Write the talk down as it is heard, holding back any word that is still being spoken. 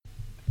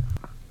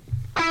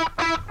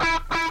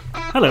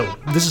Hello,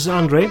 this is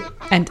Andre.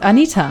 And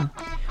Anita.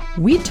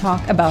 We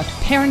talk about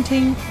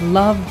parenting,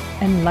 love,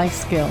 and life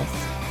skills.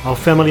 Our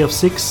family of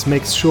 6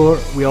 makes sure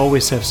we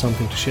always have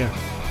something to share. The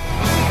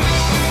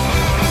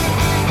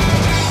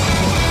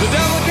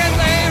devil can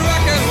play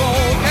rock and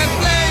roll, can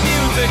play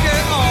music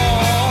at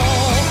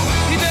all.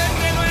 He did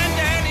it when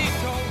Danny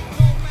told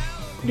no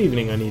matter. Good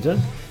evening, Anita.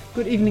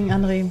 Good evening,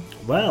 Andre.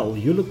 Well,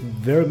 you look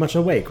very much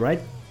awake, right?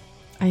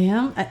 I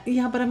am?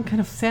 Yeah, but I'm kind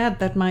of sad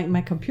that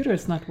my computer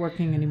is not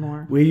working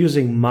anymore. We're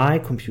using my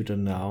computer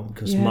now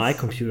because Yes. my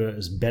computer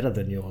is better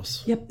than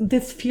yours. Yep,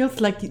 this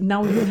feels like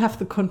now you have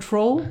the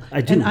control,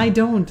 I do. and I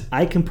don't.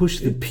 I can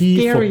push the It's P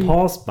scary. for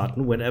pause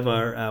button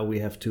whenever we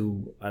have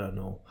to, I don't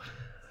know,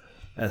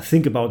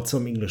 think about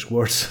some English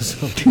words or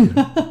something.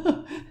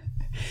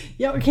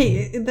 Yeah,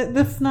 okay,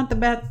 that's not the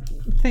bad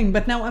thing,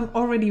 but now I'm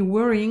already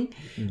worrying,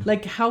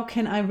 like how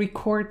can I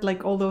record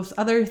like all those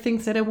other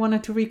things that I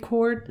wanted to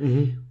record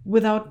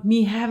without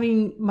me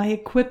having my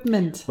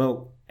equipment?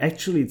 Well,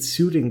 actually, it's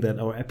suiting that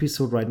our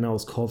episode right now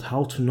is called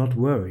How to Not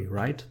Worry,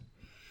 right?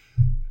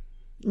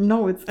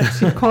 No, it's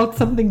actually called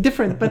something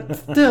different, but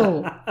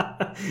still,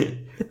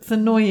 it's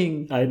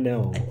annoying. I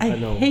know. I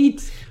know.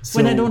 hate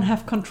when I So- don't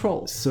have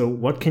control. So,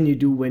 what can you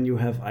do when you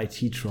have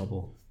IT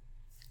trouble?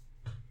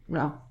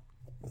 Well,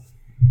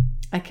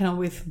 I can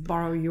always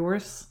borrow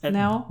yours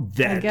now,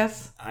 I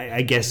guess.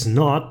 I guess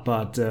not,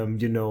 but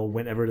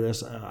whenever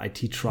there's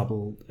IT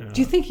trouble Do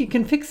you think you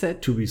can fix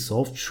it? to be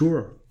solved,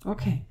 sure.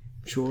 Okay.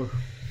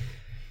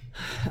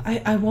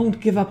 I won't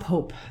give up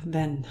hope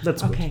then.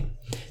 That's good. okay.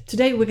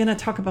 Today we're going to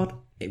talk about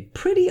a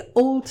pretty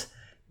old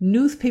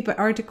newspaper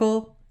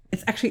article.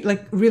 It's actually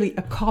like really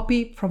a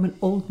copy from an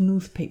old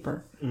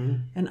newspaper.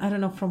 And I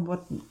don't know from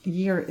what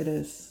year it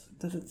is.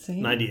 Does it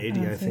say?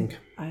 1980, I think.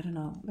 I don't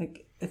know.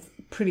 Like it's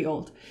pretty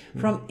old.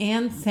 From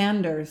Ann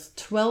Sanders,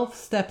 12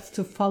 Steps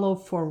to Follow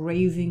for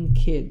Raising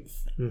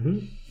Kids.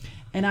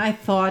 And I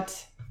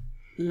thought,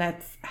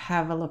 let's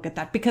have a look at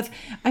that. Because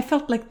I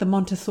felt like the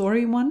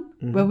Montessori one,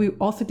 where we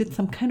also did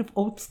some kind of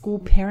old school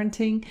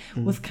parenting,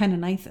 was kind of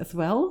nice as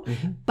well.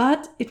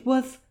 But it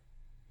was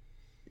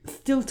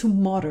still too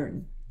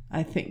modern,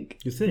 I think.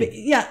 You think? But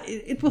yeah,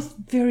 it was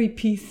very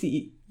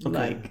PC. Okay.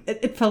 Like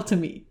it felt to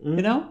me,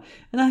 you know?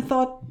 And I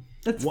thought,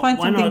 let's find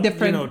Why something not,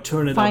 different.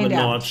 turn it find up a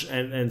out. notch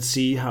and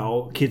see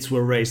how kids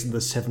were raised in the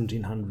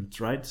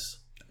 1700s, right?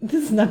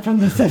 This is not from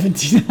the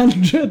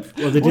 1700s.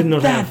 Well, they did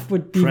not that have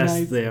would be press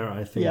nice. there,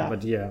 I think. Yeah.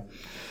 But yeah.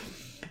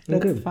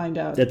 Let's Okay. find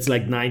out. That's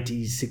like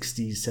 90,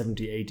 60,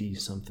 70, 80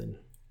 something.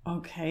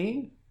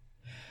 Okay.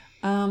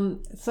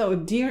 So,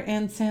 dear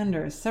Ann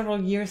Sanders,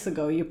 several years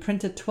ago, you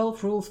printed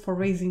 12 rules for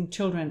raising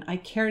children. I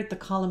carried the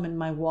column in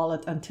my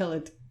wallet until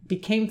it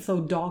became so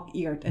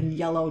dog-eared and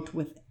yellowed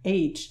with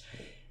age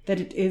that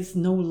it is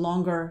no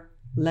longer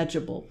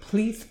legible.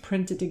 Please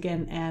print it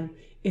again, Anne.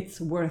 It's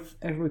worth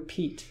a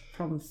repeat.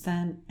 From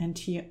San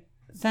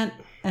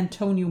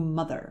Antonio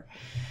Mother.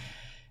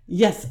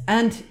 Yes,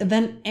 and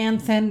then Ann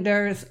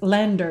Sanders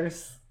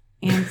Landers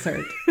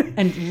answered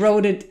and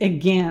wrote it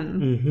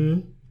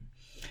again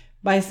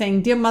by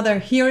saying, Dear Mother,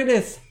 here it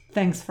is.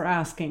 Thanks for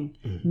asking.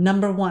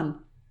 Number 1,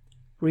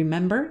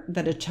 remember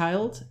that a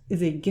child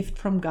is a gift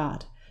from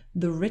God,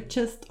 the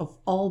richest of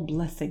all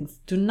blessings.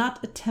 Do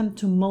not attempt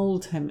to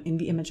mold him in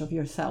the image of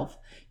yourself,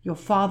 your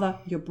father,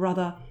 your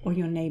brother, or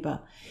your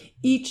neighbor.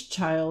 Each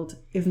child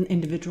is an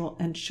individual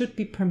and should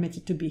be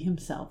permitted to be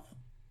himself.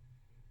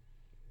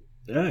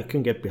 Yeah, I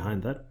can get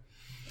behind that.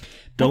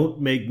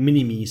 Don't make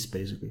mini-me's,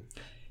 basically.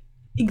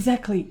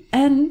 Exactly.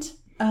 And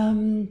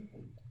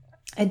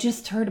I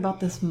just heard about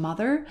this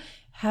mother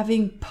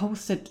having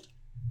posted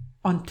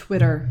on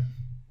Twitter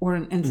or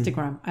on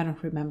Instagram, I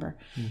don't remember,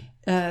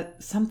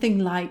 something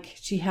like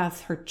she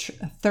has her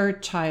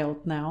third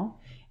child now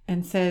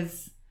and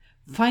says,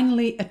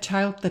 finally a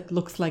child that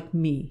looks like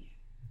me.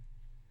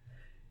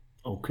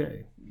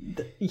 Okay.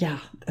 Yeah,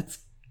 that's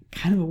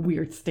kind of a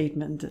weird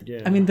statement.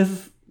 Yeah. I mean, this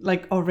is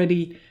like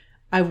already,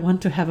 I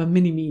want to have a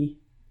mini-me.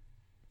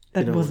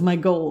 That was my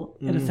goal,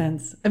 in a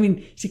sense. I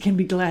mean, she can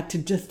be glad to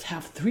just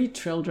have 3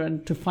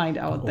 children to find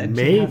out that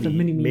she has a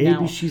mini-me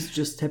now. Maybe she's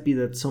just happy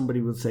that somebody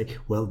will say,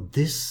 well,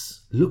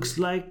 this looks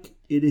like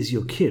it is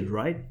your kid,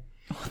 right?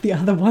 The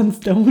other ones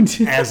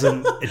don't. As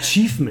an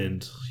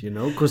achievement,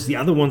 because the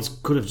other ones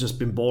could have just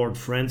been bored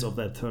friends of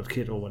that third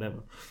kid or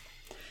whatever.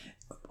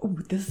 Oh,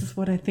 this is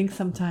what I think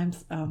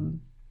sometimes.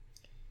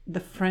 The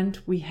friend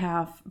we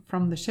have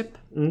from the ship,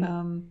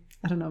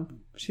 I don't know,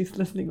 she's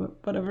listening or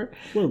whatever.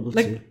 Well, we'll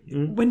like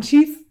see. when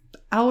she's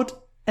out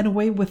and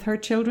away with her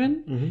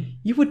children,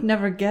 you would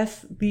never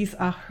guess these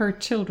are her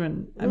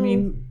children. I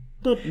mean,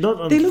 Not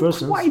on they the look first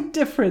sense. quite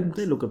different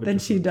They look a bit than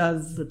she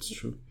different. does. That's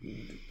true.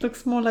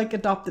 Looks more like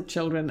adopted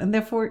children, and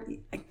therefore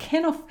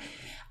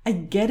I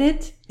get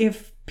it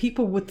if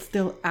people would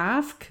still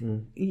ask,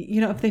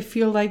 if they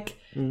feel like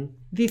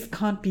these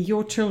can't be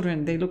your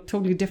children, they look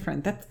totally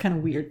different. That's kind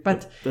of weird.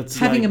 But That's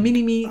having like, a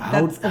mini-me,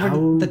 that's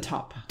over the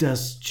top.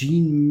 Does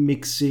gene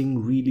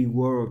mixing really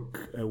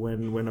work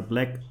when a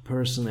black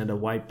person and a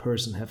white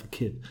person have a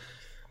kid?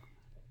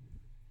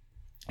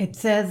 It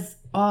says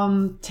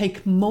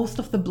take most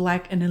of the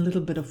black and a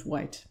little bit of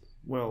white.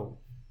 Well,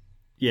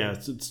 yeah,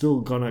 it's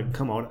still gonna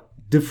come out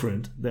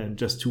different than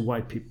just two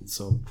white people.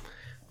 So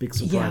big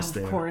surprise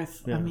there. Yeah, of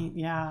course. Yeah. I mean,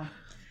 yeah.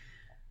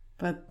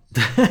 But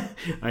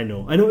I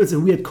know it's a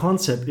weird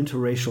concept,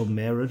 interracial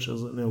marriage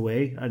in a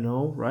way. I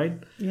know,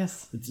 right?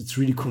 yes. It's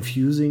really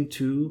confusing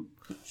too.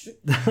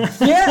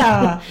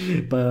 Yeah.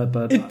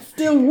 but It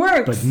still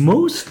works. But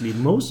most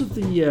of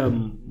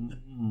the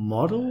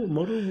model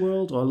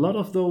world, or a lot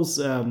of those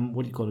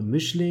what do you call it,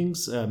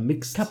 Michelins,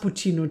 mixed,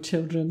 Cappuccino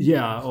children.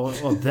 yeah, or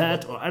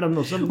that, or I don't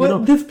know, something. Well,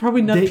 this is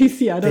probably not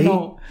PC. I don't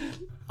know.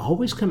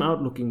 Always come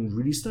out looking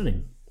really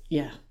stunning.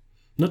 Yeah.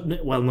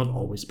 Not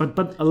always,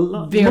 but a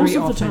lot, Very most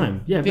often. of the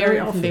time. Yeah, very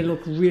often they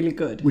look really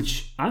good.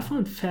 which I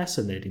find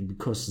fascinating,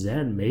 because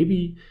then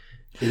maybe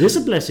it is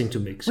a blessing to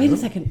mix. Wait you a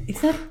know? second.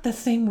 Is that the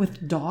same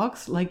with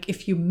dogs? Like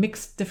if you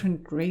mix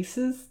different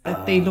races,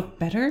 that they look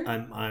better?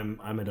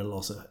 I'm at a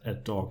loss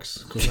at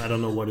dogs, because I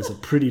don't know what is a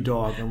pretty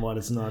dog and what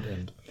is not.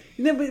 And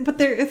No, but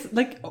there is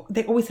like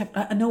they always have.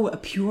 I know a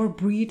pure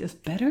breed is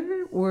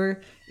better,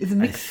 or is a I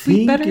mixed breed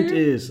think better? I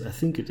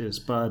think it is,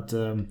 but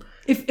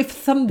If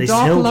some They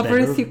dog sell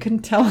lovers, better. you can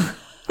tell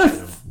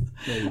us.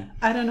 maybe.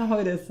 I don't know how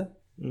it is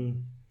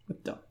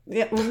with dogs.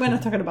 Yeah, we're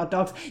not talking about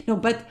dogs. No,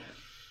 but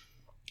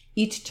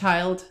each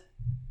child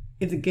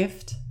is a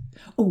gift.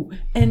 Oh,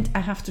 and I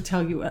have to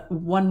tell you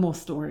one more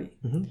story.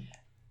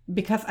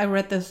 Because I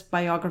read this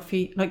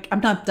biography. Like,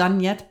 I'm not done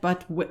yet,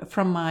 but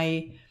from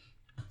my...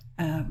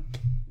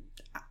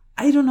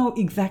 I don't know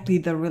exactly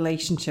the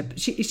relationship.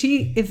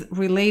 She is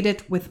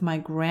related with my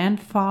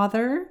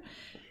grandfather,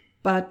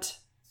 but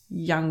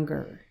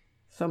younger.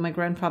 So my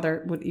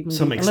grandfather would even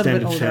Some be a little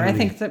bit extended older. I family.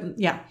 think so,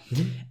 yeah.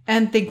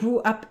 And they grew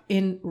up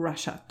in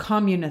Russia,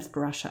 communist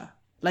Russia.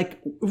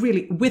 Like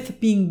really with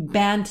being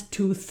banned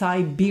to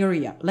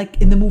Siberia. Like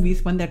in the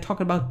movies when they're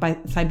talking about by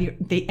Siberia,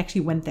 they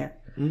actually went there.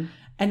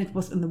 And it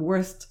was in the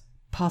worst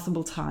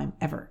possible time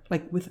ever.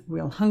 Like with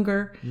real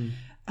hunger,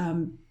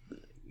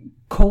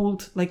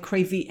 cold like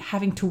crazy,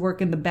 having to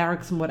work in the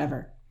barracks and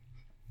whatever.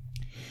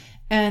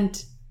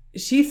 And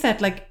she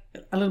said, like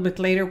a little bit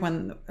later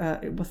when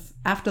it was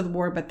after the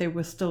war, but they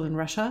were still in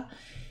Russia,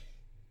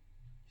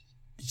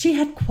 she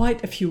had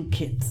quite a few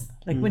kids.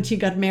 Like when she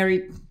got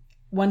married,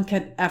 one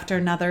kid after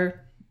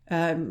another.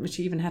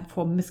 She even had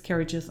 4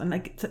 miscarriages, and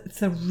like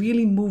it's a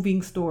really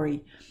moving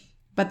story.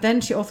 But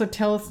then she also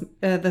tells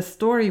the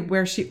story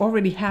where she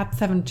already had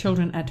 7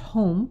 children at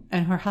home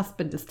and her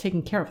husband is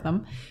taking care of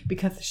them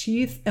because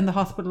she's in the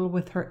hospital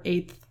with her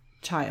 8th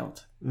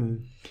child.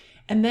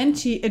 And then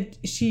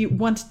she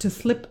wanted to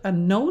slip a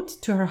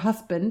note to her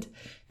husband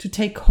to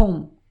take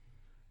home.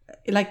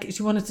 Like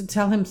she wanted to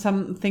tell him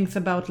some things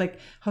about like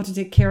how to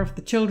take care of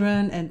the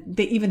children. And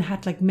they even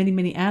had like many,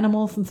 many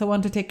animals and so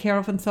on to take care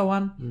of and so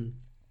on.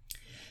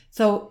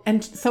 So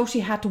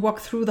she had to walk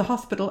through the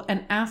hospital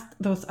and ask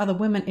those other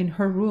women in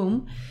her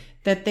room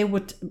that they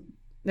would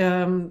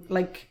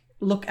like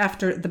look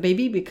after the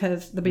baby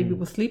because the baby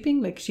was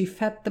sleeping. Like she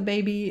fed the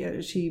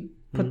baby, she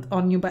put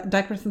on new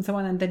diapers and so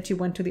on, and then she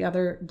went to the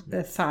other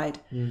side.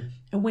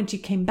 And when she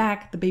came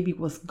back, the baby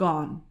was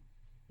gone.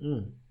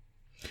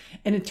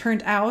 And it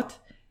turned out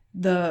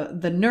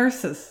the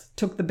nurses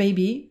took the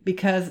baby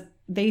because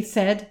they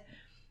said,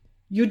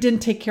 you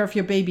didn't take care of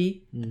your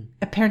baby.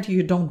 Apparently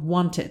you don't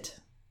want it.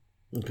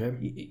 Okay.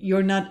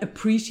 You're not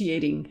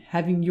appreciating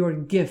having your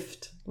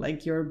gift,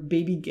 like your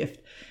baby gift,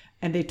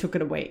 and they took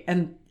it away.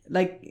 And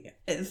like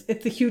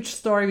it's a huge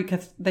story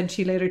because then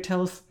she later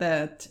tells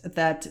that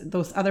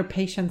those other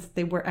patients,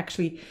 they were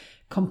actually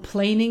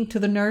complaining to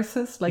the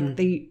nurses, like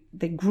they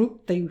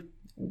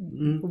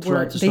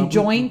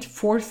joined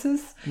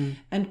forces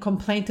and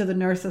complained to the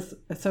nurses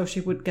so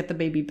she would get the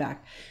baby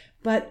back.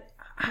 But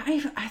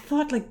I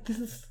thought like this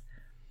is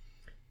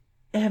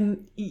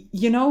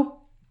you know,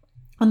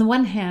 on the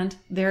one hand,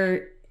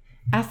 they're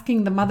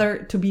asking the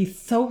mother to be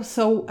so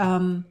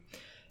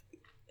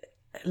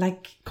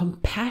like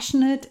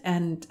compassionate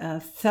and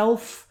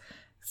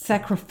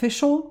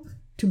self-sacrificial,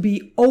 to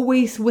be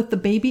always with the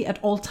baby at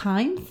all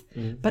times.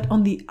 But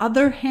on the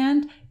other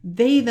hand,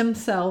 they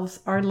themselves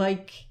are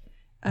like,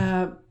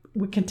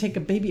 we can take a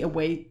baby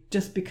away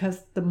just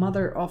because the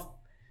mother of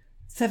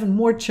 7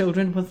 more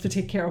children wants to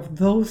take care of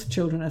those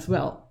children as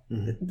well.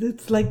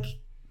 It's like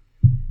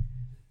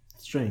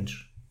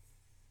strange.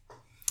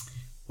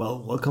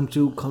 Well, welcome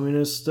to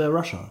communist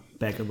Russia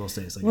back in those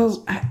days, I guess.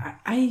 Well,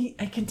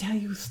 I can tell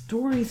you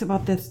stories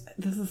about this.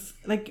 This is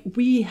like,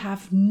 we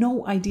have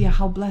no idea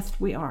how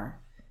blessed we are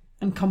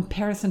in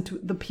comparison to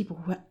the people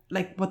who,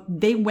 like, what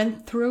they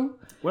went through.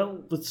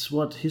 Well, that's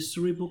what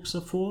history books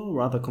are for,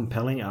 rather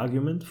compelling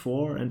argument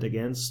for and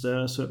against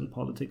certain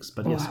politics.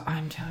 But yes.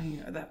 I'm telling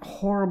you, that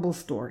horrible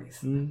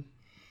stories.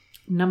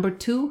 Number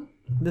 2,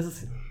 this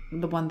is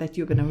the one that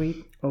you're going to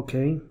read.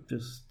 Okay,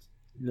 just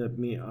let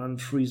me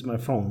unfreeze my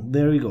phone.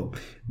 There you go.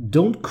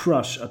 Don't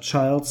crush a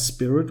child's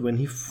spirit when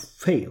he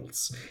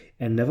fails,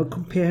 and never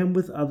compare him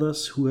with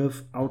others who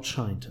have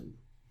outshined him.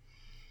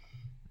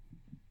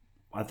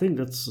 I think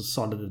that's a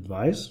solid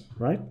advice,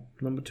 right?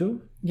 Number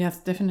 2. Yes,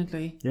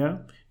 definitely. Yeah.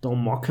 Don't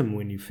mock him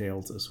when he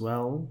fails as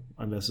well,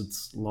 unless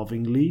it's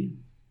lovingly.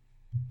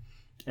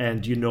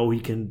 And you know he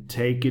can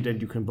take it and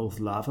you can both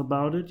laugh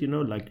about it,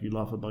 like you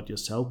laugh about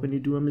yourself when you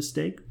do a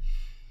mistake.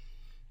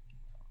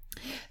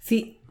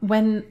 See,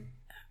 when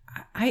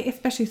I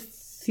especially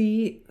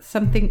see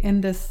something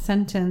in this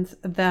sentence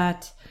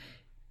that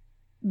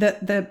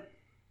the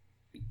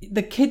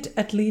kid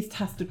at least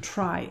has to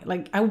try.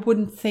 Like, I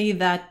wouldn't say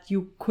that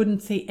you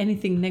couldn't say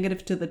anything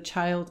negative to the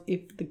child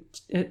if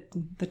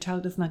the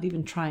child is not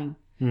even trying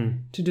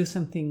to do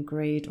something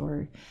great,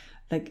 or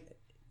like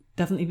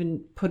doesn't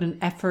even put an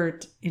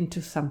effort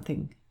into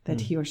something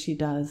that he or she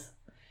does.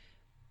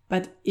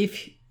 But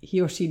if he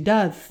or she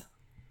does,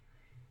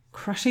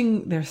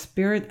 crushing their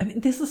spirit, I mean,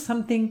 this is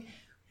something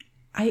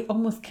I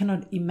almost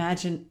cannot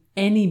imagine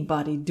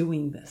anybody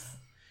doing this.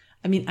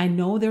 I mean, I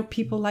know there are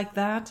people like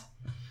that.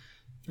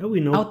 Yeah, we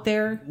know out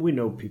there. We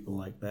know people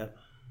like that.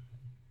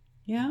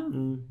 Yeah.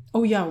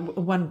 Oh yeah,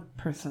 one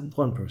person.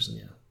 One person,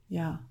 yeah.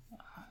 Yeah.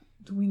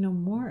 Do we know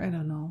more? I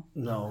don't know.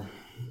 No,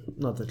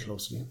 not that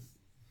closely.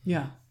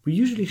 Yeah. We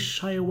usually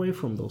shy away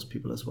from those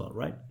people as well,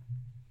 right?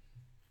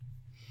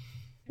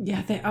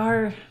 Yeah, they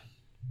are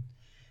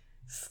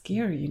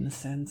scary in a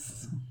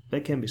sense.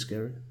 They can be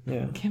scary.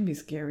 Yeah. It can be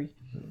scary.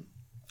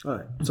 All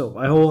right. So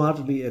I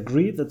wholeheartedly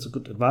agree. That's a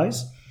good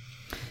advice.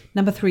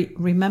 Number 3,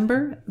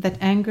 remember that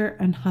anger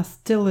and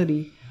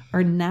hostility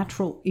are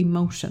natural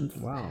emotions.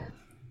 Wow.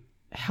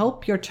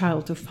 Help your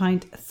child to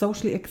find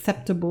socially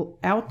acceptable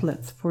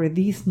outlets for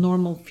these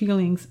normal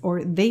feelings,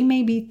 or they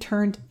may be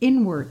turned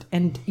inward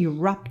and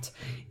erupt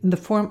in the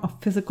form of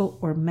physical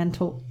or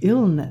mental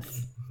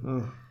illness.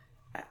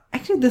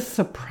 Actually, this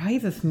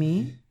surprises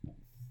me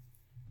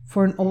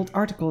for an old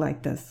article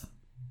like this.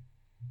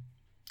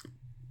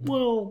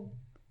 Well,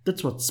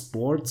 that's what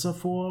sports are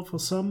for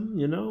some,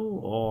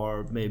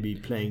 or maybe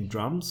playing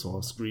drums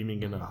or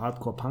screaming in a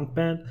hardcore punk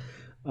band.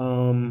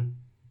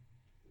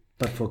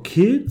 But for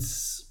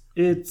kids,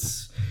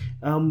 it's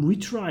we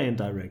try and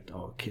direct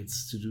our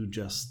kids to do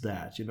just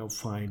that,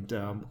 find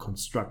a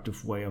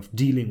constructive way of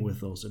dealing with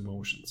those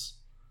emotions.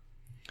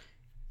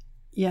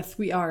 Yes,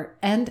 we are.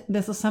 And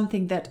this is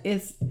something that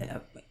is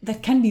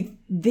that can be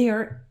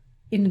there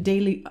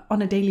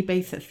on a daily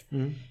basis.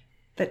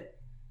 That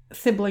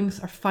siblings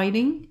are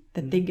fighting,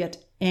 that they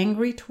get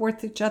angry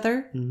towards each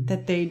other,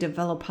 that they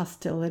develop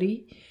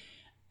hostility.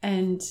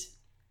 And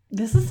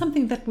this is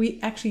something that we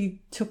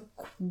actually took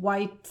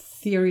quite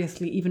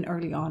seriously even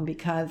early on,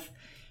 because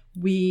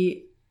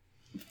we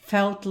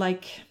felt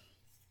like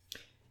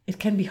it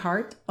can be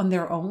hard on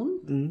their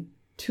own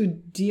to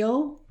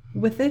deal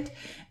with it.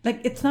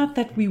 Like, it's not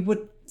that we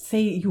would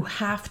say you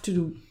have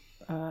to,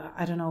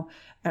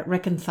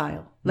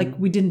 reconcile. Like,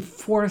 we didn't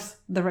force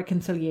the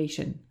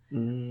reconciliation.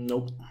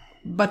 Nope.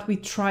 But we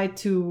try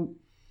to,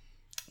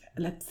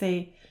 let's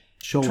say,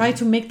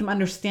 to make them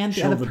understand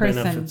the other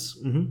person. Benefits.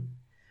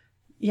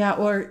 Yeah,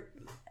 or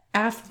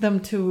ask them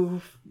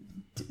to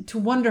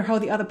wonder how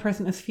the other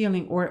person is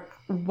feeling, or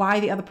why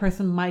the other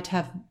person might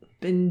have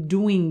been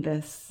doing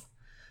this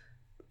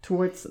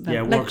towards them.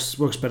 Yeah, it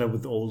works better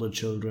with older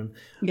children.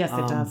 Yes,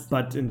 it does.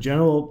 But in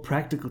general,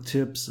 practical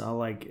tips are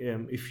like,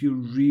 if you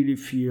really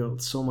feel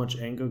so much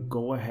anger,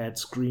 go ahead,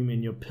 scream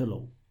in your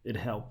pillow. It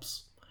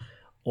helps.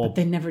 But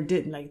they never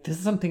did. Like, this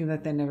is something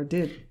that they never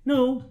did.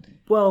 No,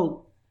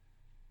 well,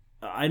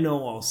 I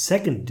know our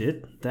second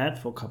did that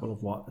for a couple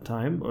of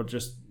time, or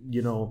just,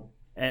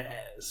 at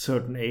a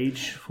certain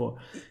age.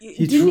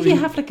 Didn't he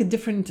have like a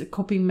different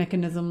coping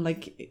mechanism?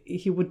 Like,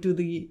 he would do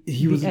the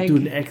egg. Do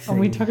an egg thing. Are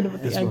we talking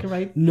about the egg,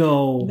 right?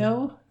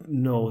 No,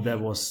 that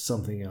was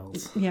something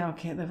else. Yeah,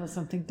 okay, that was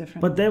something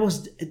different. But that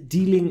was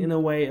dealing in a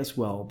way as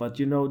well. But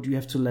you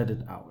have to let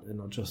it out and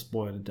not just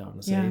boil it down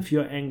and say, if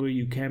you're angry,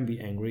 you can be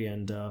angry,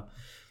 and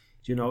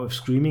if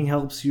screaming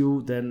helps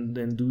you, then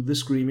do the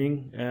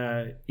screaming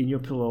in your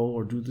pillow,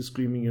 or do the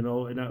screaming, in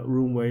a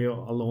room where you're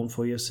alone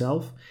for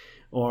yourself.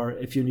 Or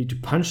if you need to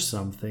punch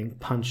something,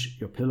 punch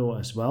your pillow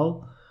as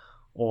well.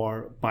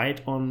 Or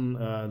bite on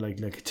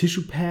like a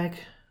tissue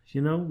pack.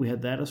 We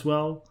had that as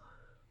well.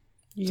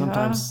 Yeah.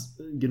 Sometimes,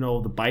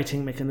 the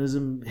biting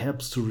mechanism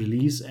helps to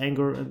release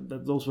anger. And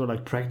those were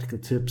like practical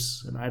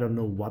tips. And I don't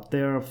know what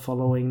they're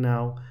following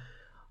now.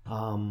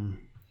 I'm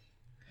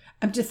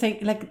just saying,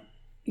 like,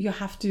 you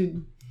have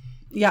to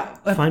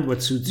find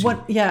what suits you.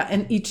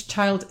 And each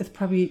child is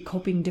probably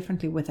coping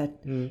differently with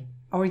it.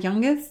 Our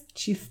youngest,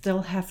 she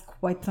still has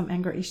quite some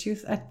anger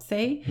issues, I'd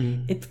say.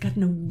 It's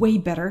gotten way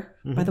better,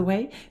 by the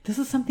way. This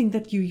is something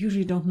that you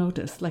usually don't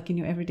notice, like in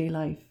your everyday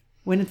life.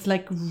 When it's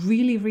like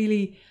really,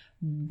 really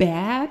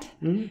bad,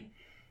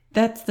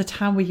 that's the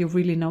time where you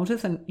really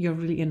notice and you're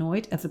really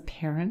annoyed as a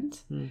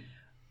parent.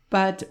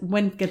 But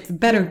when it gets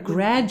better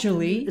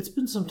gradually... It's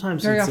been some time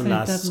since the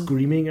last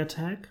screaming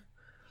attack.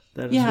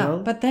 That as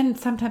well. But then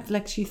sometimes,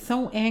 like, she's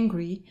so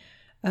angry,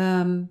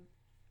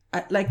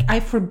 I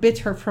forbid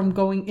her from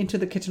going into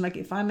the kitchen. Like,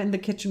 if I'm in the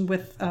kitchen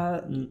with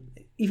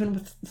even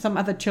with some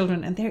other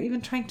children, and they're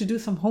even trying to do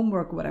some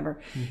homework or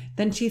whatever,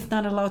 then she's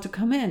not allowed to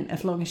come in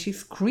as long as she's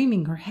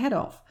screaming her head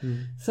off.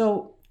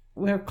 So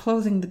we're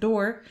closing the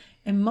door,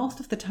 and most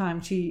of the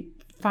time she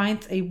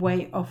finds a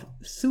way of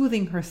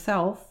soothing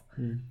herself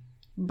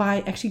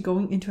by actually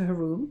going into her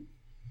room,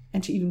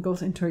 and she even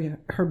goes into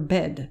her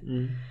bed.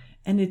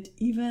 And it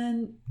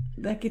even,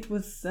 like, it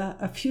was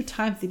a few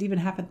times it even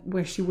happened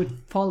where she would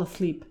fall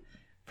asleep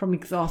from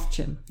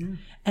exhaustion.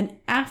 And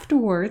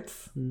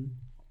afterwards,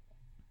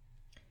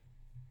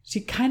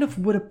 she kind of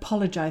would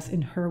apologize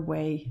in her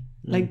way.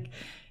 Like,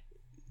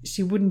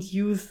 she wouldn't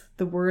use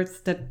the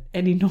words that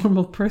any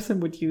normal person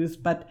would use,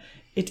 but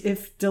it is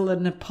still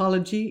an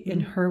apology in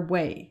her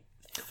way.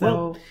 So,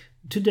 well,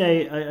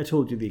 today, I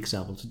told you the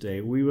example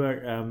today. We were,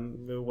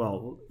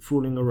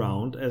 fooling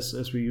around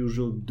as we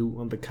usually do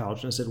on the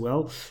couch. And I said,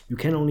 well, you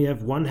can only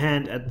have one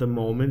hand at the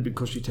moment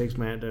because she takes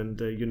my hand and,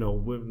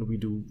 we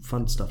do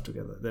fun stuff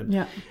together.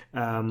 Then,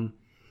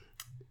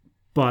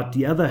 but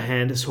the other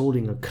hand is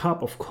holding a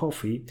cup of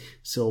coffee.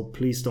 So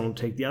please don't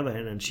take the other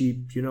hand. And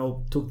she,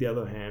 took the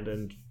other hand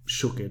and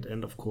shook it.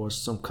 And of course,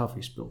 some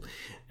coffee spilled.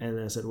 And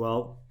I said,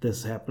 well,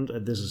 this happened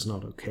and this is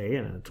not okay.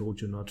 And I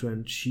told you not to.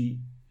 And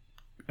she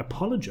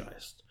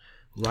apologized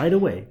right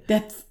away.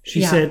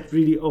 She said,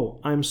 really,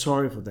 I'm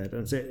sorry for that.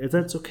 And said, if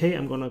that's okay,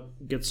 I'm gonna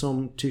get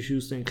some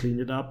tissues and clean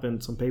it up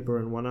and some paper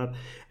and whatnot.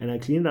 And I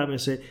cleaned it up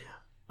and said,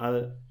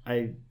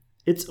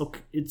 it's okay.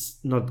 It's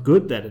not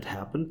good that it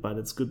happened, but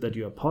it's good that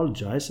you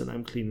apologize, and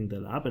I'm cleaning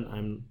that up, and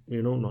I'm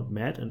not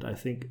mad, and I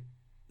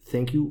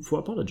thank you for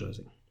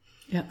apologizing.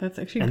 Yeah, that's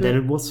actually and good.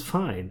 then it was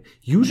fine.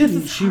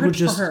 Usually she would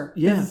just, it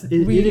is.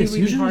 Really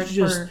Usually hard she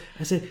just, for her.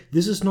 I say,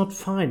 this is not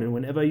fine. And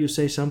whenever you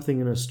say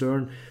something in a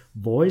stern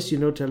voice,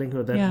 telling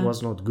her that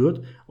was not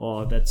good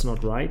or that's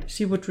not right,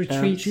 she would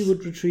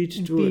retreat.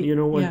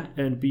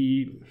 And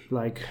be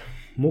like,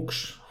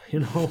 muksh,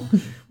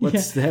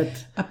 what's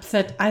that?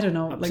 Upset. I don't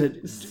know, upset.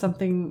 like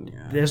something.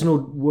 There's no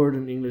word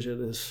in English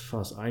as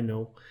far as I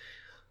know.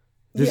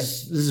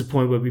 This is a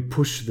point where we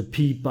push the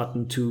P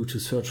button to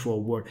search for a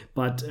word.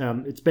 But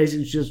it's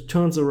basically just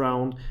turns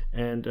around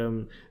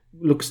and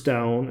looks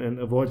down and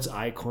avoids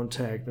eye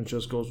contact and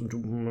just goes into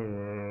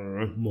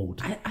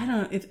mode. I don't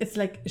know. It's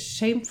like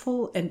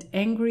shameful and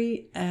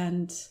angry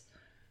and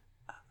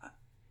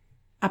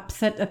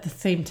upset at the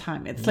same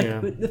time. It's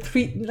like the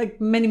three,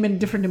 like many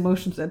different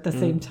emotions at the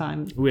same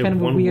time. We kind have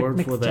of one a weird word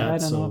mixture. for that, I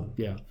don't know.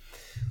 Yeah.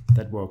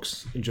 That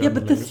works in German. Yeah,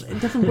 but it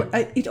doesn't work.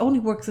 It only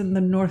works in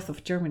the north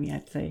of Germany,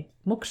 I'd say.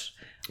 Muksch.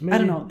 I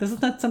don't know. This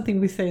is not something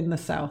we say in the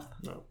south.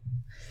 No.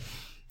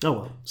 Oh,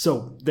 well.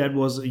 So that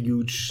was a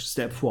huge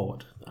step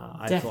forward.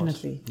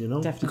 Definitely. I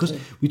thought, Definitely. Because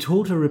we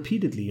told her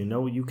repeatedly,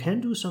 you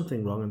can do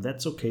something wrong and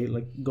that's okay.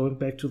 Like going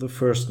back to the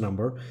first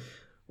number,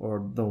 or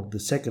no, the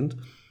second.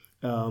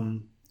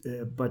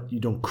 But you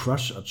don't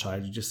crush a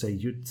child. You just say,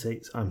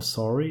 I'm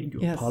sorry,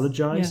 you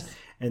apologize,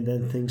 and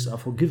then things are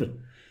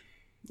forgiven.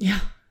 Yeah.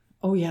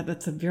 Oh, yeah,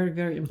 that's a very,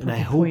 very important point.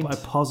 And I point. hope I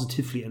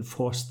positively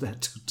enforced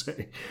that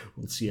today.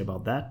 We'll see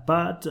about that.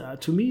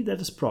 But to me, that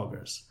is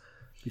progress.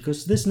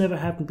 Because this never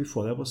happened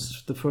before. That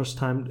was the first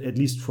time, at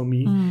least for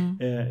me,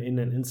 in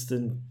an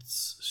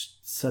instance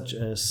such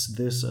as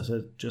this, as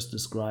I just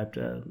described,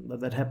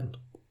 that happened.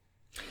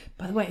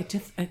 By the way,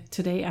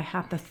 today I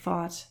had the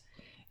thought,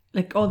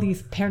 like all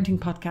these parenting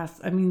podcasts,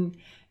 I mean,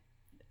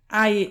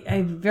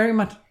 I very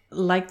much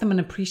like them and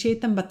appreciate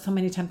them, but so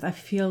many times I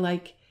feel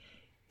like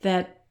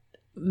that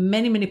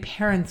many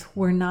parents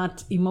who are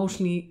not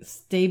emotionally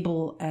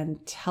stable and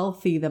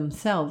healthy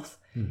themselves,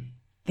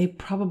 they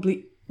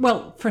probably,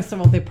 well, first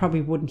of all, they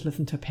probably wouldn't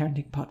listen to a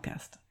parenting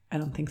podcast. I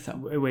don't think so.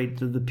 Wait,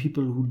 the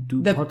people who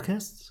do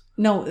podcasts?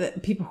 No,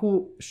 people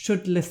who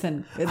should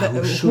listen,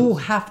 who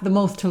have the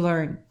most to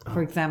learn,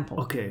 for example.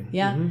 Okay.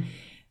 Yeah.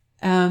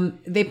 Mm-hmm.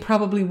 They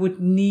probably would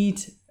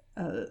need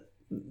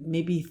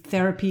maybe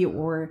therapy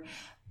or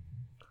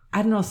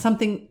I don't know,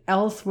 something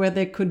else where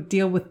they could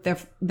deal with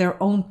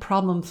their own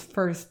problems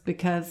first,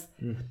 because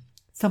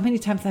so many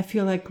times I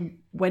feel like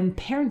when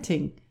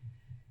parenting,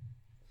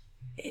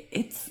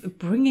 it's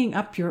bringing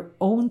up your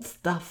own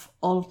stuff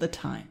all the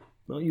time.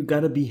 Well, you got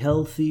to be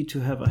healthy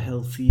to have a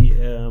healthy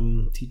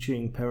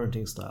teaching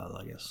parenting style,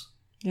 I guess.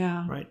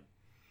 Yeah. Right?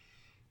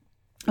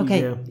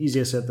 Okay.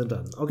 Easier said than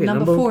done. Okay,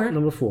 Number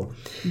four. 4.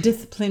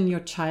 Discipline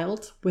your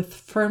child with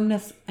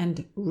firmness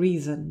and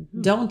reason.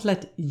 Don't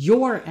let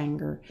your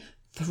anger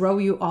throw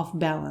you off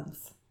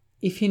balance.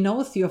 If he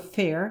knows you're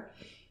fair,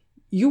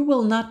 you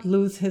will not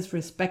lose his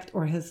respect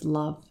or his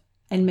love.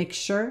 And make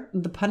sure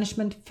the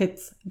punishment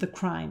fits the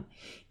crime.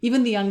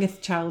 Even the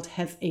youngest child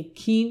has a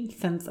keen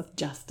sense of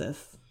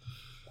justice.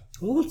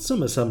 Well, that's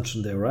some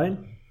assumption there, right?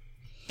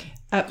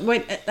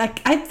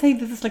 I'd say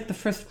this is like the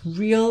first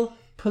real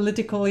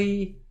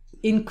politically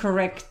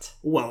incorrect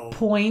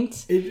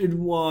point. It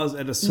was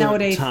at a certain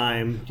nowadays,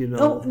 time,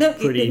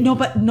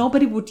 but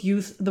nobody would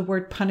use the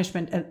word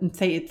punishment and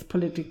say it's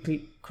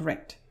politically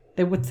correct.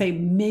 They would say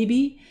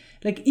maybe,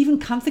 like even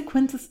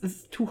consequences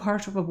is too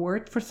harsh of a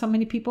word for so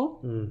many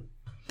people.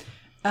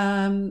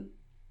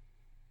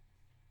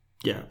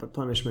 Yeah, but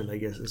punishment, I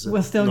guess, is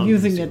We're still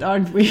using it,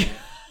 aren't we?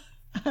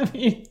 I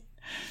mean,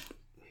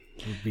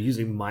 we'll be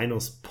using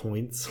minus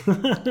points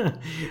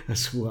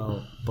as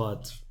well.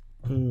 But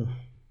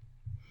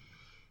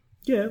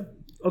yeah,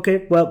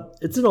 okay. Well,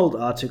 it's an old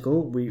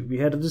article. We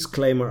had a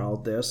disclaimer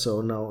out there, so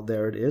now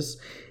there it is.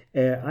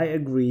 I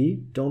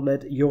agree. Don't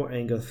let your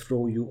anger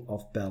throw you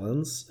off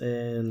balance.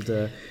 And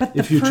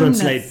if you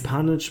translate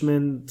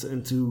punishment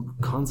into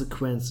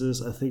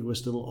consequences, I think we're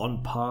still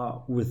on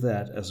par with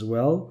that as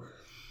well.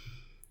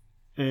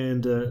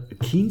 And a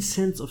keen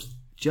sense of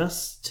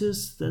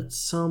justice, that's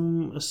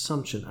some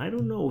assumption. I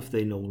don't know if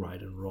they know right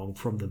and wrong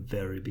from the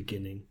very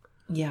beginning.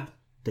 Yeah.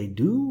 They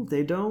do?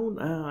 They don't?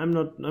 I'm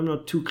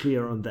not too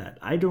clear on that.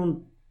 I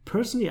don't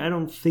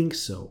think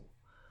so.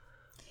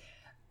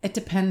 It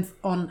depends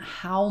on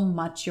how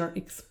much you're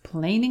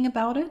explaining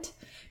about it,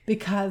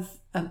 because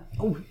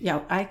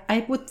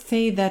I would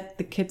say that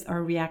the kids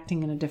are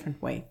reacting in a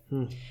different way.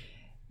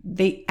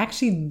 They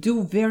actually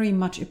do very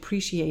much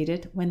appreciate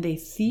it when they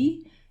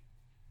see,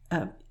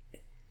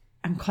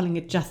 I'm calling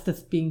it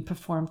justice being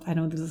performed. I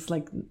know this is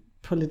like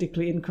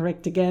politically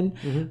incorrect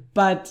again,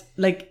 but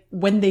like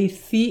when they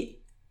see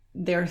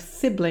their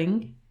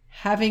sibling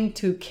having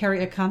to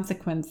carry a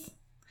consequence.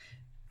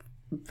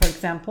 For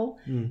example,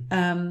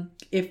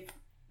 if,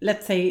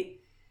 let's say,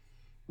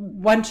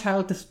 one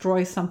child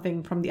destroys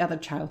something from the other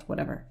child,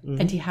 whatever,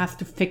 and he has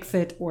to fix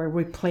it or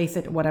replace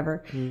it,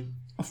 whatever,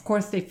 of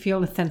course they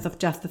feel a sense of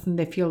justice and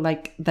they feel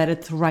like that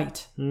it's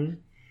right.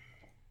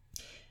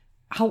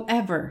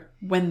 However,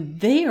 when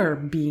they are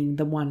being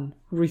the one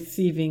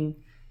receiving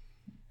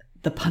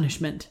the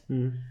punishment,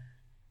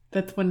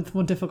 that's when it's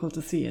more difficult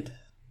to see it,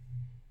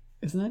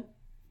 isn't it?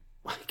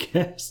 I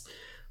guess.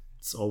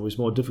 It's always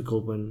more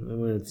difficult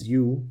when it's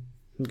you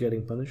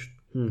getting punished.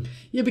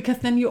 Yeah, because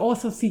then you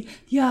also see,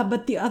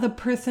 but the other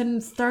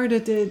person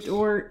started it,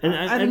 or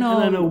I don't know.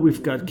 And I know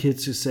we've got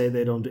kids who say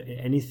they don't do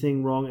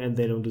anything wrong and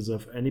they don't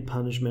deserve any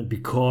punishment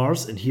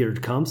because, and here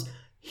it comes,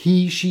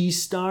 she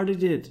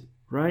started it,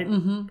 right?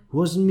 It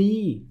wasn't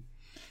me.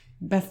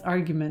 Best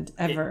argument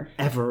ever.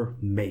 Ever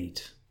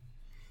made.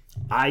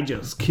 I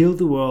just killed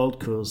the world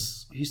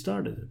because he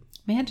started it.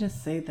 May I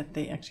just say that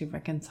they actually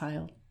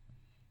reconciled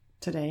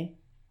today?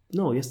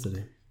 No,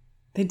 yesterday.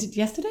 They did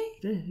yesterday?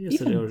 Yeah,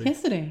 yesterday already.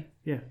 Yesterday.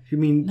 Yeah. You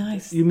mean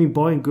nice. You mean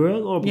boy and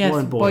girl or boy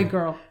and boy? Boy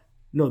girl.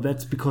 No,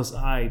 that's because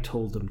I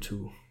told them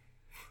to.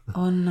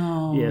 Oh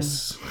no.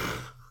 Yes.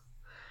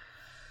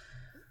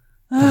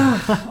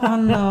 Oh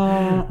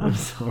no. I'm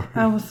sorry.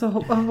 I was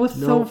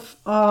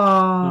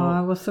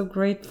so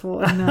grateful.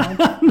 No,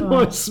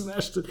 no, I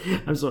smashed it.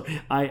 I'm sorry.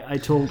 I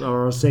told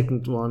our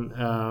second one,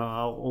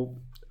 our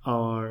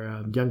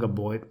younger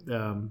boy,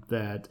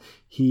 that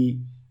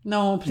he.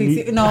 No,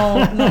 please. No.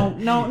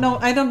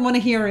 I don't want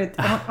to hear it.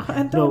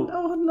 I don't.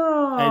 Oh,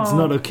 no. It's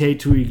not okay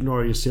to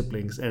ignore your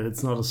siblings, and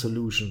it's not a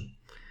solution.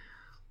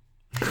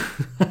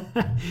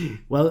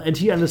 Well, and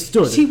he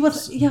understood. But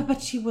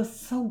she was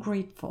so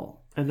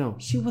grateful. I know.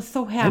 She was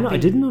so happy. I know. I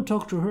didn't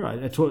talk to her.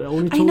 I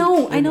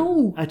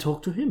know. I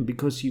talked to him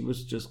because he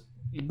was just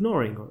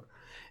ignoring her.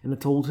 And I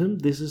told him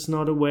this is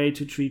not a way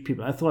to treat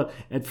people. I thought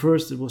at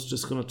first it was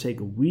just going to take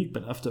a week,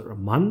 but after a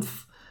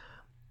month,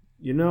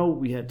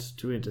 we had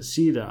to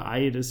intercede.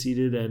 I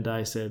interceded and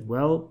I said,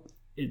 well,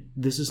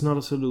 this is not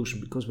a solution,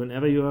 because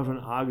whenever you have an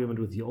argument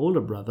with your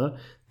older brother,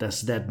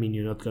 does that mean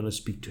you're not going to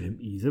speak to him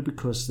either?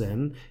 Because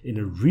then in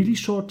a really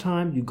short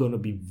time, you're going to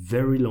be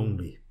very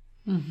lonely.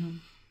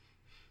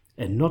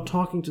 And not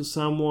talking to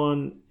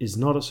someone is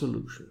not a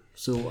solution.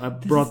 So I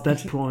brought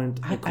that point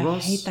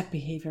across. I hate that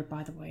behavior,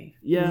 by the way.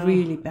 Yeah,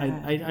 really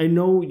bad. I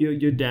know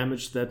you're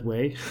damaged that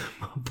way,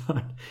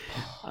 but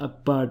I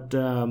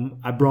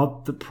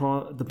brought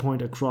the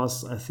point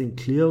across, I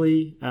think,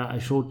 clearly. I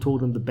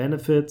told him the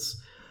benefits,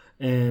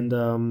 and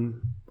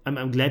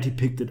I'm glad he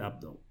picked it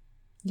up, though.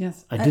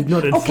 Yes. I did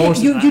not enforce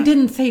it. You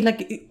didn't say,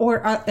 like,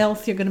 or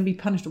else you're going to be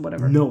punished or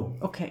whatever. No.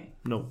 Okay.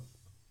 No.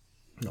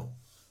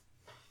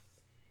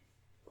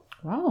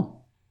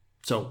 Wow.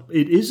 So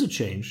it is a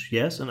change,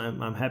 yes, and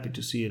I'm happy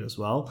to see it as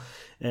well.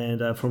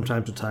 And from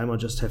time to time, I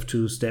just have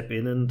to step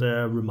in and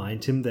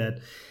remind him that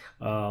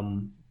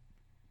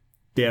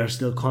there are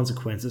still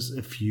consequences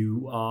if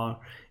you are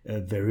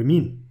very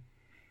mean.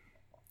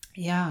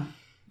 Yeah.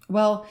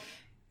 Well,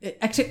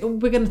 actually,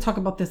 we're going to talk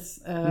about this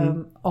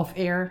off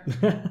air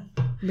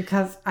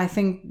because I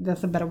think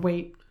there's a better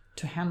way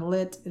to handle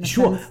it. In a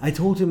sense. I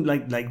told him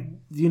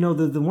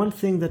the one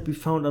thing that we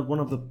found out, one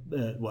of the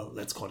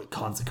let's call it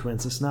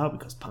consequences now,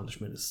 because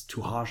punishment is too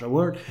harsh a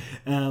word,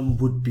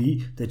 would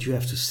be that you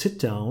have to sit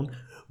down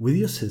with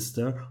your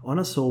sister on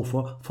a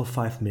sofa for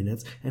 5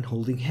 minutes and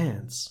holding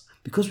hands,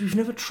 because we've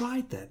never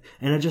tried that.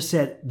 And I just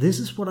said, this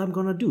is what I'm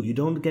gonna do. You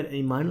don't get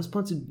any minus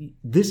points.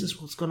 This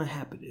is what's gonna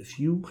happen if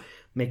you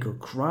make her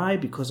cry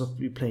because of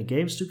you playing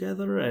games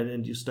together,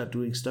 and you start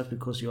doing stuff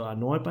because you are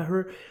annoyed by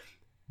her.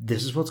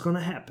 This is what's going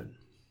to happen.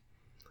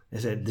 I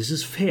said, this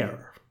is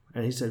fair.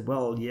 And he said,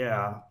 well,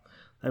 yeah,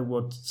 that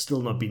would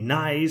still not be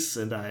nice,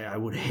 and I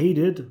would hate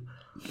it.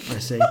 I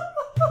say,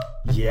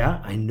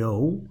 yeah, I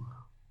know,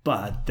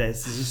 But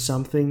this is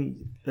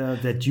something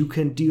that you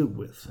can deal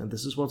with. And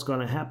this is what's going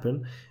to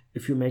happen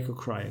if you make her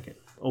cry again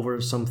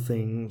over some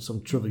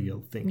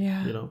trivial thing,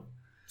 Yeah. you know?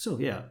 So,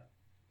 yeah.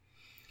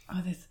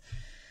 Oh, this.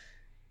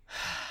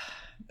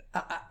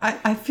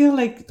 I feel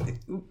like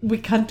we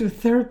can't do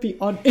therapy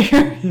on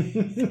air,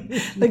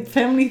 like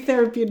family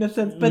therapy in a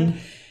sense. But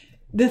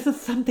this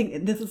is something.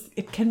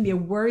 It can be a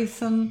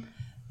worrisome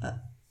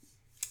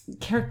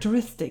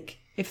characteristic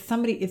if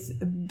somebody is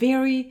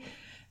very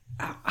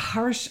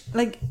harsh,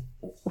 like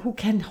who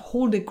can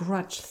hold a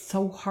grudge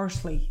so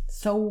harshly,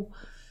 so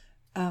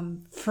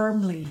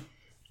firmly.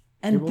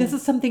 And this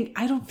is something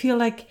I don't feel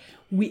like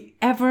we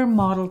ever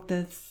modeled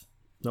this.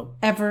 No.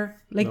 Ever.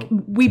 Like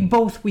No. we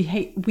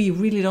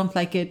really don't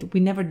like it. We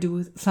never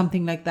do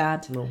something like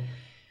that. No.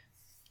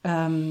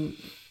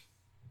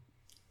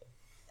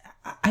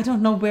 I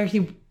don't know where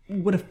he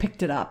would have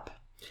picked it up.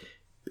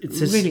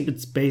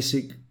 It's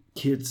basic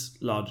kids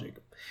logic.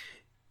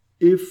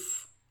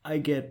 If I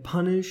get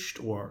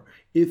punished or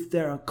if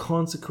there are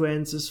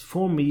consequences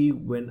for me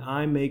when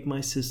I make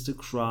my sister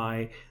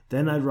cry,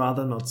 then I'd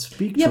rather not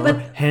speak to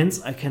her.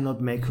 Hence, I cannot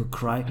make her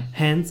cry.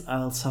 Hence,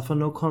 I'll suffer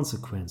no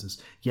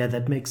consequences. Yeah,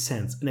 that makes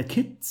sense. In a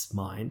kid's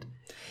mind,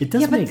 it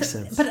does make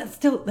sense. But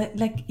still,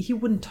 like he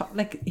wouldn't talk,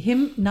 like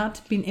him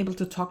not being able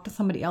to talk to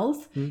somebody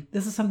else.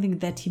 This is something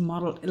that he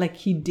modeled, like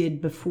he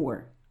did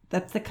before.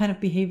 That's the kind of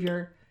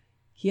behavior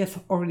he has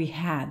already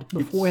had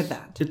before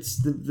that.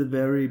 It's the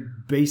very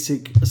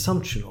basic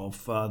assumption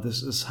of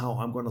this is how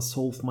I'm going to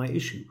solve my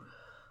issue.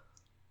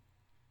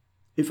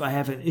 If I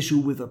have an issue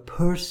with a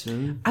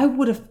person, I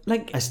would have,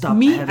 like,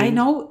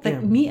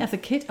 me as a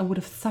kid, I would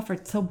have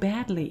suffered so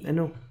badly. I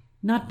know.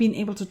 Not being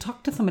able to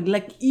talk to somebody.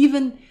 Like,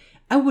 even,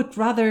 I would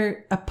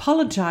rather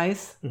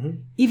apologize,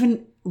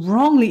 even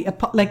wrongly,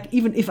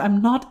 even if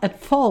I'm not at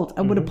fault,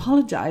 I would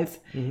apologize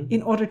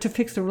in order to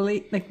fix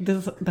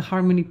the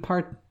harmony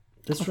part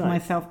of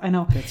myself. I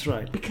know. That's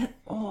right. Because,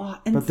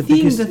 but the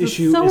biggest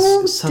issue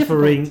is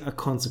suffering a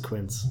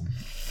consequence.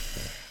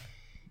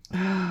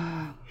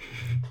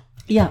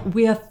 Yeah,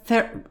 we are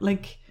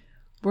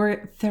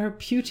we're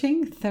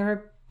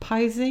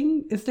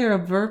therapizing. Is there a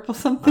verb or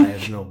something? I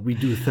have no. We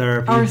do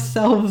therapy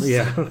ourselves.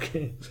 Yeah.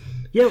 Okay.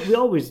 Yeah, we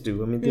always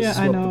do. I mean, this is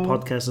what the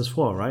podcast is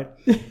for, right?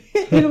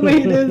 In a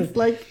way, it is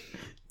like.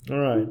 All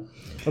right.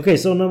 Okay.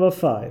 So number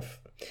 5.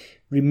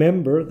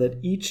 Remember that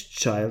each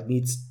child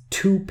needs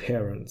 2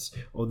 parents.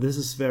 Oh, this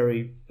is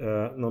very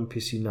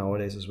non-PC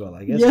nowadays as well,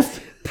 I guess. Yes.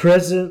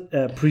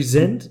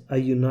 Present a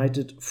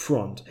united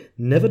front.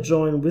 Never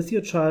join with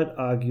your child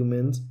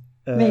argument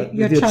with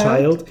your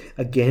child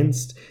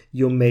against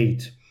your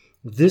mate.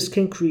 This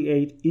can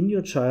create in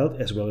your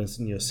child, as well as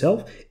in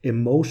yourself,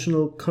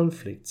 emotional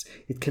conflicts.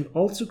 It can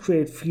also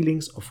create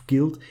feelings of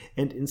guilt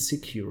and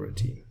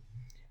insecurity.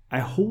 I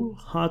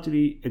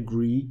wholeheartedly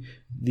agree.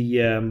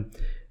 The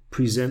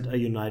present a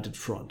united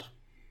front.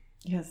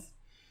 Yes.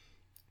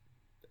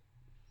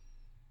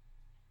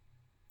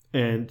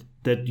 And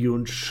that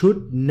you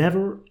should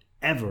never,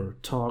 ever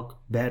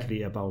talk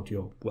badly about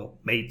your,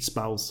 mate,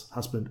 spouse,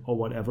 husband, or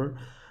whatever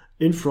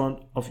in front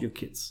of your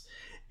kids.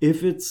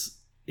 If it's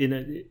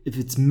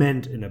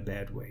meant in a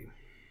bad way.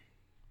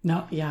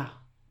 No, yeah,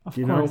 of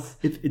you course.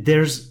 Know, if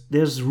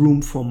there's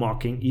room for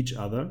mocking each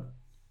other,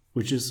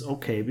 which is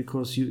okay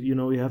because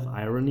you have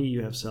irony,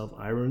 you have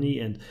self-irony,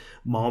 and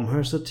mom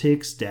has her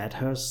tics, dad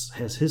has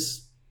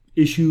his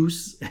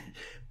issues.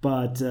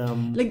 But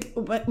like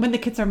when the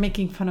kids are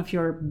making fun of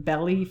your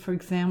belly, for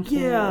example.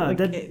 Yeah,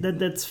 like,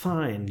 that's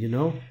fine, you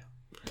know.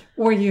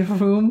 Or your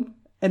room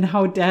and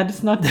how dad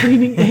is not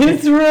cleaning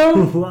his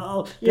room.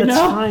 Well, that's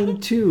fine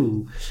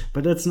too,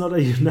 but that's not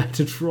a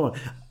united front.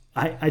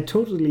 I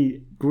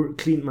totally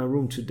cleaned my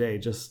room today.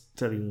 Just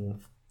telling you.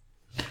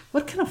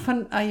 What kind of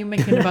fun are you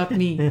making about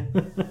me?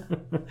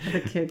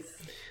 The kids.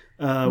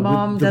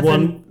 Mom, the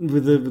one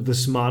with the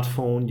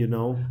smartphone, you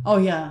know. Oh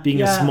yeah,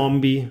 being a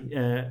smombie,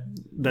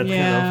 that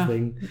kind of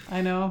thing.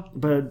 I know.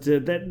 But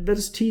that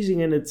is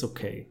teasing, and it's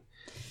okay.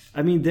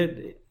 I mean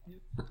that.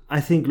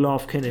 I think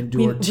love can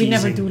endure teasing. We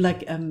never do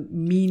like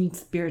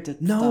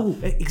mean-spirited stuff. No,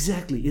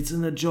 exactly. It's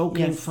in a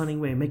joking, funny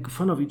way. Make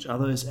fun of each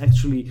other is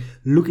actually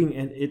looking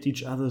at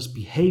each other's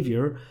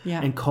behavior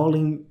and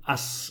calling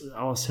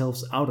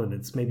ourselves out on it.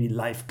 It's maybe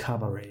life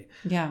cabaret.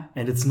 Yeah.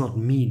 And it's not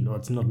mean, or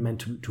it's not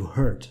meant to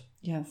hurt.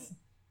 Yes.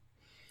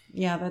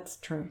 Yeah, that's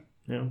true.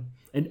 Yeah.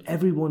 And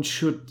everyone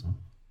should,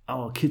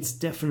 our kids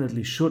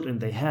definitely should,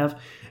 and they have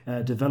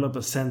develop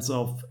a sense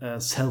of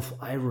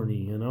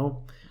self-irony, you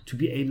know? To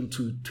be able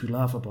to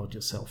laugh about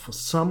yourself. For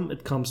some,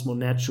 it comes more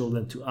natural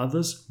than to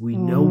others. We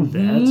know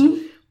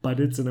that. But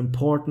it's an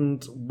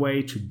important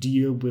way to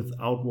deal with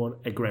outward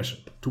aggression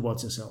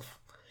towards yourself.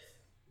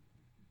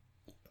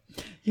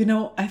 You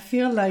know, I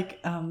feel like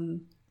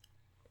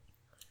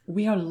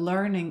we are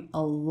learning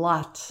a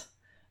lot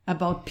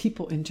about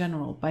people in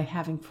general by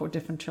having 4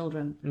 different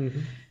children. Mm-hmm.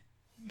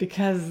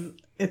 Because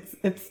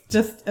it's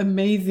just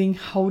amazing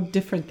how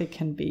different they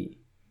can be.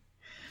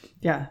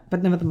 Yeah,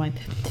 but never mind.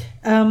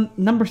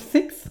 Number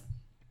 6.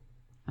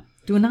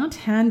 Do not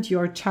hand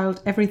your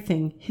child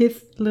everything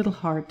his little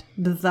heart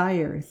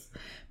desires.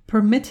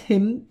 Permit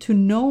him to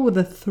know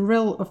the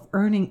thrill of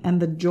earning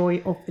and the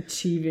joy of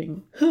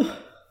achieving.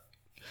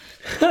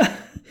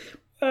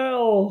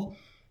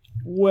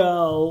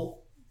 Well,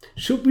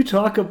 should we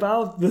talk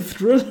about the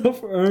thrill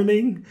of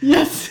earning?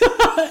 Yes,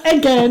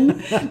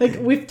 again, like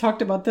we've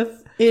talked about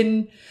this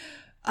in.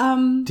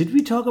 Did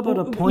we talk about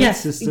a point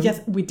system?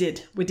 Yes, we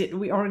did.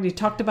 We already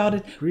talked about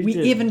it. We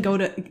did. even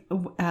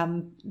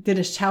did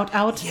a shout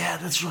out. Yeah,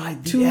 that's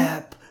right. To The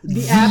app.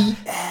 the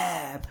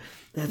app.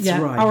 That's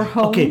right. Our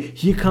home. Okay,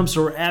 here comes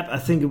our app. I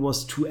think it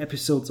was 2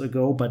 episodes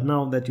ago, but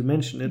now that you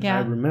mention it,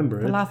 I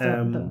remember the it. last,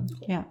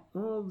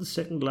 The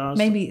second last.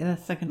 maybe the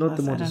second Not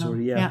last. the I don't know.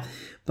 Montessori, yeah.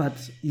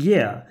 But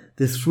yeah,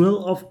 the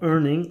thrill of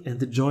earning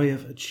and the joy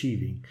of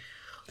achieving,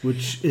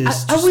 which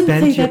is to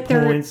spend your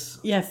points.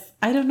 Yes,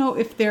 I don't know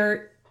if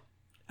they're.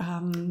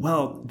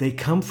 Well, they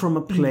come from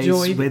a place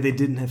Enjoy. where they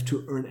didn't have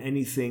to earn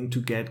anything to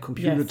get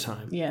computer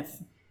time.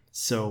 Yes.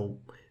 So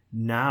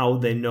now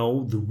they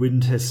know the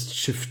wind has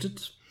shifted,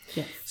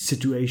 Yes.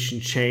 situation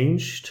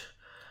changed,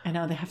 I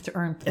know they have to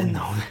earn points. and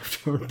now they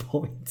have to earn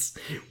points,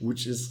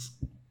 which is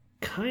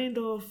kind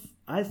of,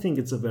 I think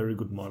it's a very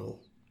good model.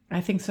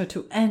 I think so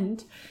too.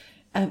 And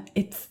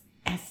it's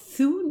as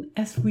soon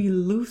as we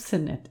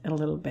loosen it a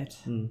little bit,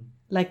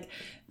 like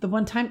the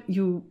one time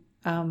you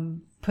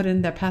put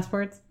in their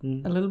passwords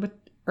a little bit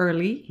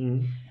early,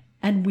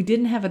 and we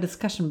didn't have a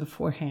discussion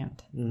beforehand.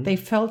 They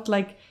felt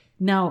like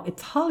now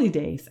it's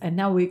holidays, and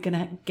now we're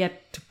gonna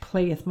get to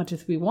play as much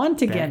as we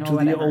want again, Back or to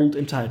whatever. the old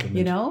entitlement.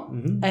 You know?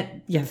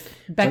 Yes,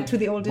 back to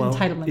the old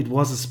entitlement. It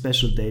was a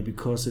special day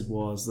because it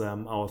was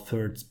our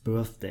 3rd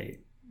birthday.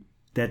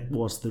 That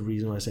was the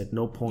reason why I said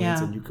no points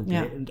Yeah, and you can play.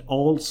 yeah. And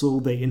also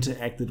they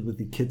interacted with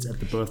the kids at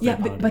the birthday Yeah,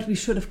 party. but we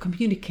should have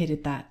communicated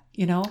that,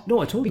 you know? No,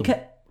 I told because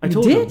them. I you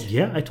told did? them.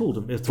 Yeah, I told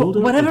them. For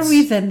whatever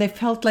reason, they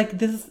felt like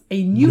this is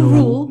a new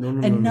rule,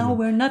 and now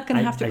we're not going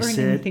to have to earn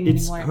anything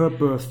it's anymore. her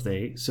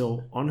birthday, so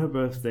on her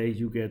birthday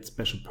you get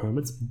special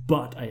permits.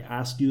 But I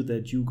asked you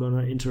that you're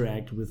gonna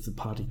interact with the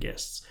party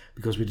guests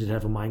because we did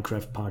have a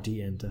Minecraft party,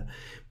 and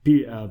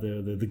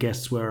the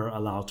guests were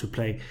allowed to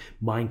play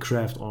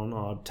Minecraft on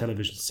our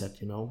television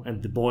set, you know.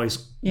 And the boys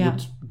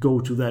would go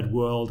to that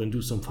world and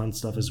do some fun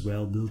stuff as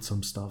well, build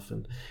some stuff,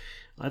 and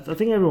I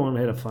think everyone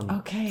had a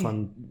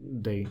fun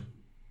day.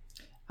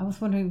 I was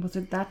wondering, was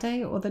it that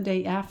day or the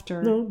day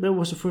after? No, that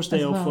was the first day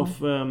As of well.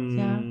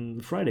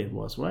 Friday. It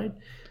was right.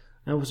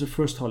 That was the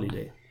first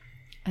holiday.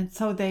 And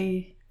so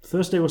they.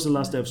 Thursday was the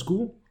last day of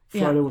school.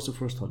 Friday was the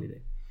first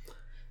holiday.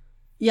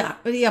 Yeah,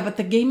 but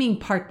the gaming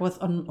part was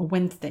on a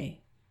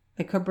Wednesday.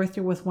 Like her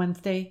birthday was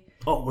Wednesday.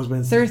 Oh, it was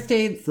Wednesday.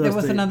 Thursday, there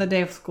was another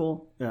day of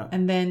school. Yeah.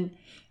 And then,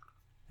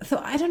 so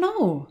I don't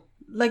know.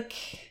 Like,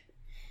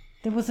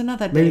 there was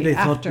another day Maybe they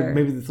after.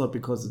 thought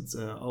because it's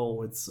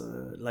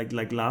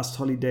like last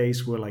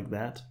holidays were like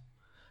that.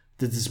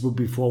 That this was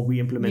before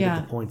we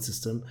implemented the point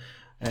system,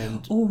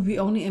 and we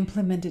only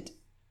implemented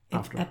it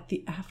After. at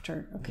the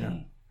after.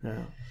 Okay.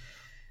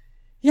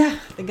 Yeah.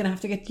 They're gonna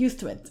have to get used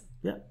to it.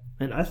 Yeah,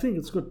 and I think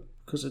it's good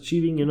because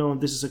achieving, you know,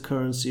 this is a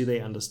currency they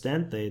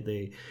understand.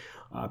 They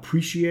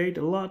appreciate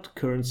a lot.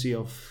 Currency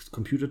of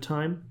computer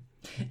time.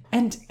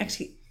 And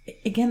actually,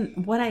 again,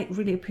 what I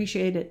really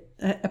appreciate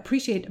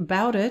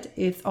about it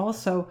is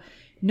also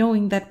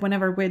knowing that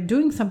whenever we're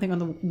doing something on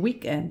the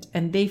weekend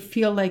and they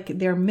feel like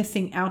they're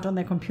missing out on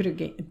their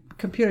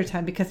computer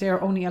time because they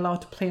are only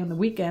allowed to play on the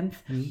weekends,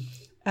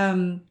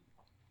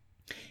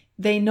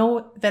 they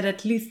know that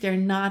at least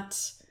they're not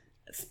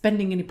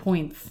spending any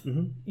points.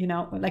 You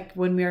know, like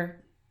when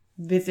we're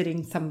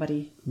visiting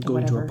somebody,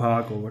 Going to a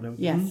park or whatever.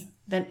 Yes.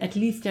 Then at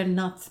least they're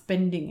not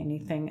spending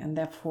anything, and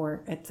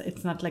therefore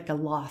it's not like a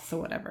loss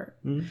or whatever.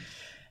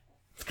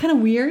 It's kind of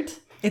weird.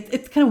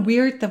 It's kind of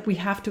weird that we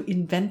have to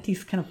invent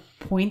these kind of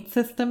point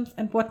systems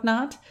and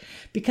whatnot,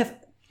 because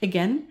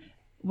again,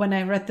 when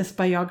I read this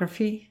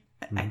biography,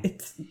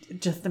 it's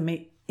just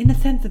amazing. In a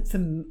sense, it's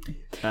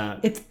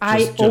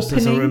eye-opening. Just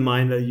as a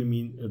reminder, you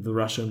mean the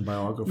Russian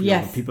biography?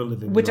 Yes, of people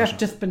living in which Russia. I've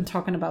just been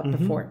talking about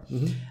before.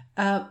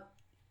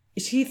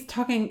 She's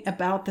talking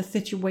about the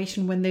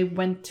situation when they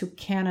went to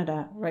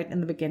Canada right in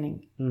the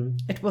beginning.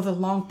 It was a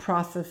long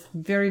process,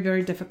 very,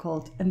 very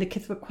difficult. And the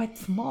kids were quite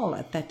small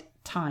at that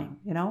time,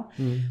 you know?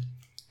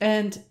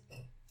 And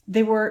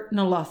they were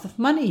no loss of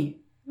money.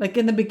 Like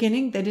in the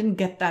beginning, they didn't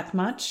get that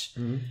much.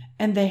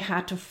 And they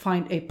had to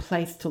find a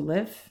place to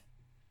live.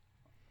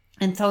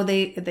 And so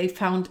they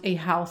found a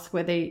house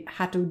where they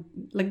had to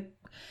like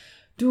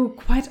do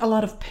quite a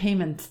lot of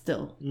payments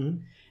still.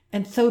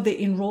 And so they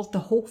enrolled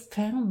the whole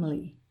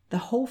family. The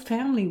whole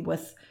family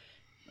was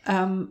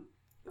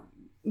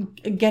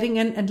getting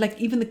in, and like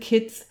even the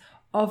kids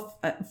of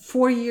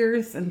 4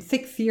 years and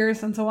 6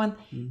 years and so on,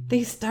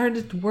 they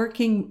started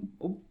working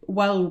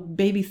while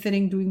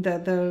babysitting, doing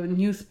the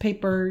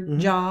newspaper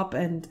job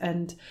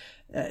and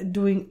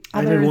doing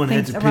other everyone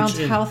things had to around pitch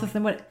in. houses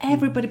and what.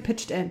 Everybody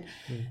pitched in,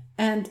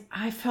 and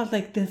I felt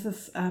like this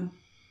is, and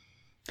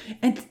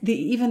they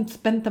even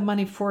spent the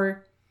money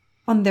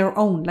on their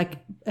own, like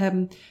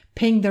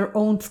paying their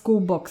own school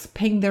books,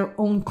 paying their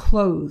own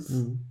clothes.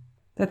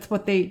 That's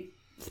what they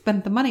spent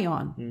the money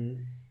on.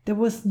 There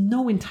was no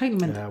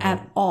entitlement at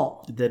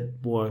all. That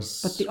was...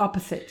 But the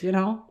opposite, you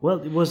know? Well,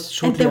 it was And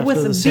shortly there was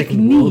after a the big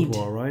Second need. World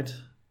War, right?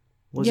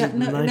 Was Yeah, it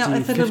no,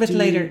 it's a little bit 1950,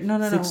 later.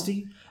 No.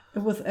 60?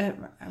 It was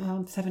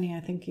around 70, I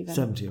think, even.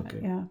 70, okay.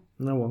 Yeah.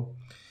 No, well.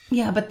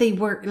 Yeah, but they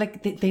were,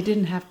 like, they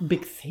didn't have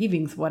big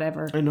savings,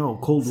 whatever. I know,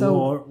 Cold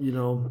War, you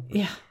know,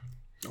 Yeah.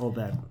 all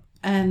that.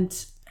 And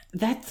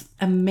that's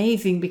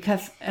amazing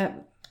because,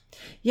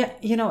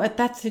 you know, at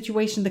that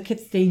situation, the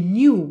kids, they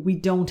knew we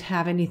don't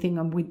have anything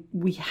and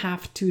we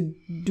have to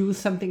do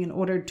something in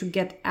order to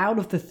get out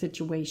of the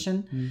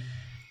situation.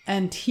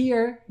 And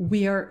here we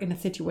are in a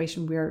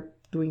situation we're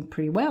doing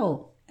pretty well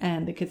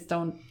and the kids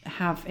don't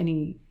have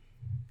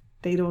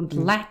they don't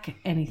lack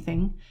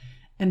anything.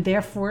 And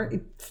therefore,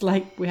 it's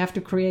like we have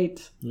to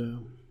create. Yeah.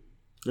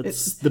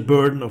 It's the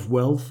burden of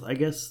wealth, I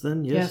guess,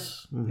 then,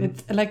 yes.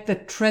 It's like the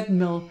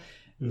treadmill,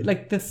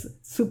 like this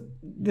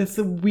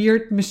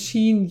weird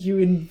machine you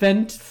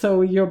invent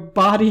so your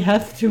body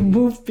has to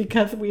move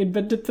because we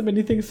invented so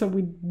many things so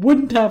we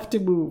wouldn't have to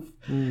move,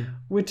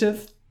 which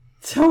is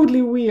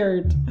totally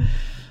weird.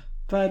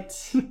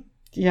 But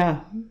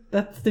yeah,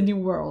 that's the new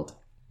world.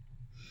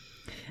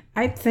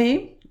 I'd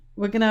say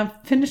we're gonna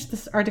finish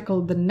this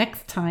article the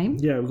next time.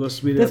 Yeah,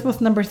 because this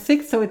was number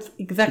 6, so it's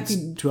exactly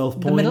it's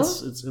 12 the points.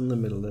 middle. It's in the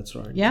middle, that's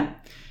right. Yeah.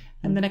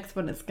 And the next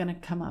one is gonna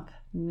come up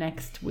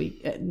next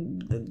week.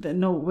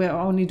 No, we're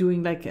only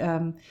doing like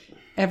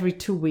every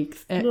 2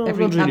 weeks. No,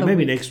 every not really. other Maybe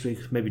week. next week,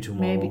 maybe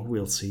tomorrow. Maybe.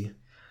 We'll see.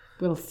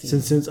 We'll see.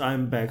 Since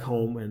I'm back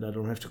home and I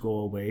don't have to go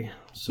away.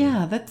 So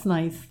Yeah, that's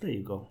nice. there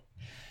you go.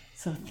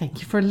 So thank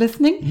you for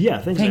listening. Yeah,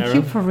 thanks, Thank Aaron.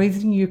 you for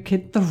raising your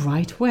kid the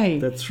right way.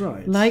 That's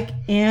right. Like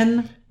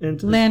Anne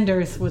And-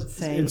 Landers would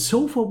say. And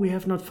so far, we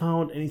have not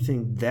found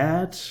anything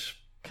that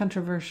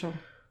Controversial.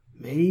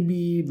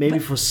 maybe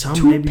for some,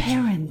 two maybe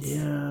parents.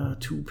 Yeah,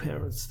 2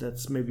 parents.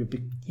 That's maybe a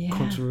big Yeah.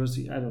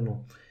 controversy. I don't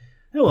know.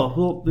 Yeah,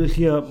 well, we'll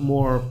hear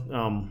more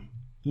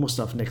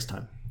stuff next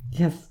time.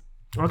 Yes.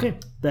 Okay,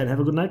 then have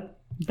a good night.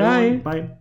 Bye. Everyone. Bye.